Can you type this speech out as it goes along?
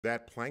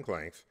That Planck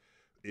length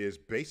is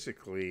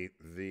basically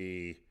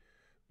the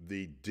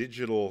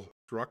digital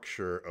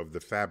structure of the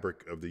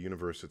fabric of the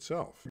universe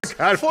itself.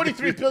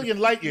 43 billion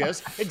light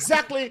years.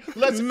 Exactly.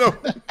 Let's no.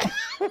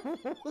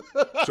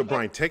 So,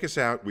 Brian, take us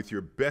out with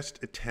your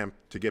best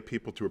attempt to get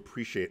people to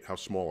appreciate how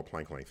small a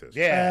Planck length is.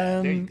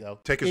 Yeah, there you go.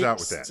 Take us out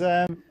with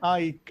that.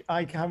 I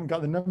haven't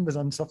got the numbers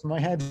on the top of my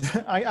head.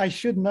 I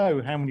should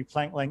know how many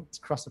Planck lengths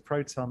cross a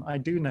proton. I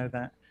do know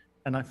that,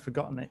 and I've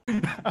forgotten it.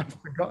 I've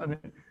forgotten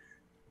it.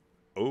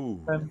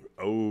 Oh,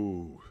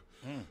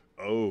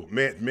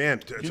 man.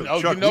 You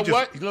Chuck, know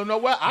what? You know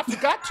what? I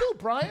forgot too,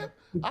 Brian.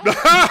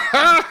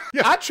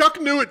 Yeah,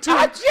 Chuck knew it too. You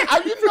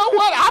know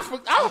what? I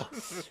forgot.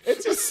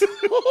 It's just,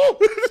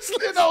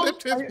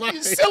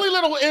 silly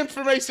little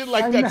information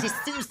like that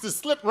just seems to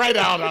slip right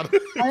out on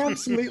it. I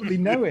absolutely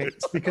know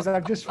it because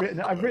I've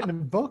written a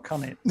book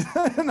on it,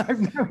 and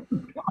I've never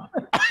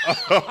forgotten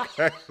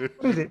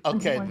it.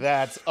 Okay,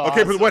 that's awesome.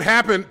 Okay, but what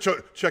happened,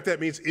 Chuck, that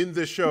means in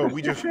this show,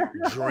 we just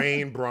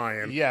drain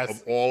Brian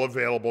of all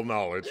available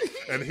knowledge.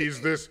 And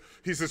he's this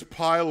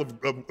pile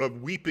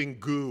of weeping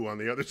goo on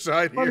the other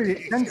side here.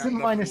 10 to the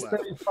minus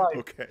 35.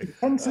 Okay.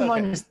 10 to the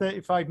minus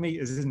 35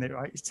 meters, isn't it,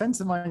 right? It's 10 to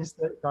the minus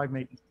 35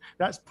 meters.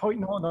 That's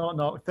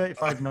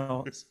 0.00035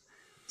 knots.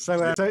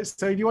 So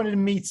if you wanted a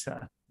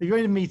meter,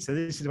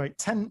 this is about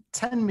 10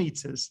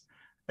 meters.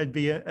 It'd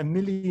be a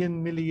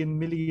million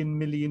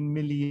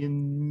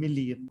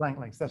Planck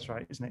lengths. That's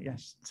right, isn't it?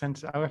 Yes.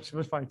 I have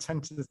to find 10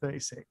 to the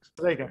 36.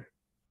 So there you go.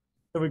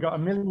 So we've got a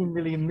million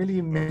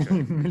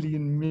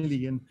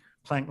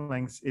Planck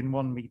lengths in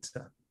 1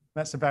 meter.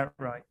 That's about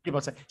right. Give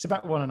or take. It's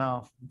about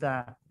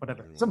 1.5,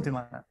 whatever, something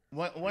like that.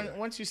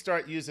 Once you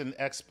start using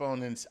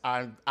exponents,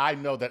 I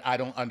know that I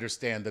don't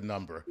understand the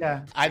number.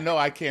 Yeah. I know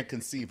I can't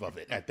conceive of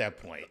it at that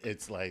point.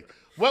 It's like,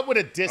 what would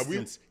a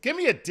distance? Give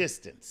me a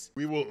distance.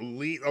 We will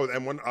leave.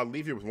 I'll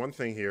leave you with one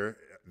thing here.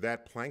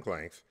 That Planck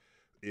length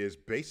is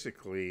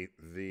basically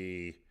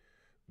the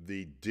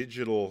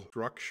digital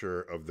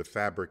structure of the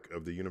fabric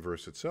of the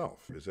universe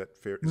itself. Is that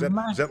fair? Is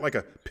that like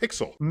a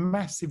pixel?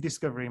 Massive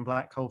discovery in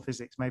black hole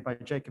physics made by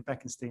Jacob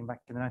Bekenstein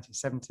back in the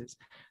 1970s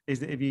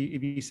is that if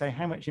you say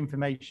how much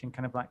information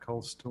can a black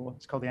hole store,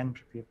 it's called the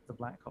entropy of the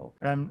black hole,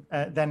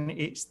 then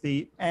it's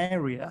the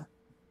area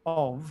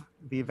of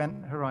the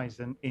event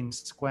horizon in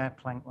square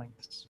Planck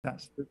lengths.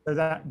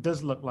 That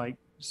does look like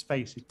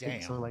space is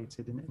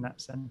pixelated in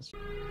that sense.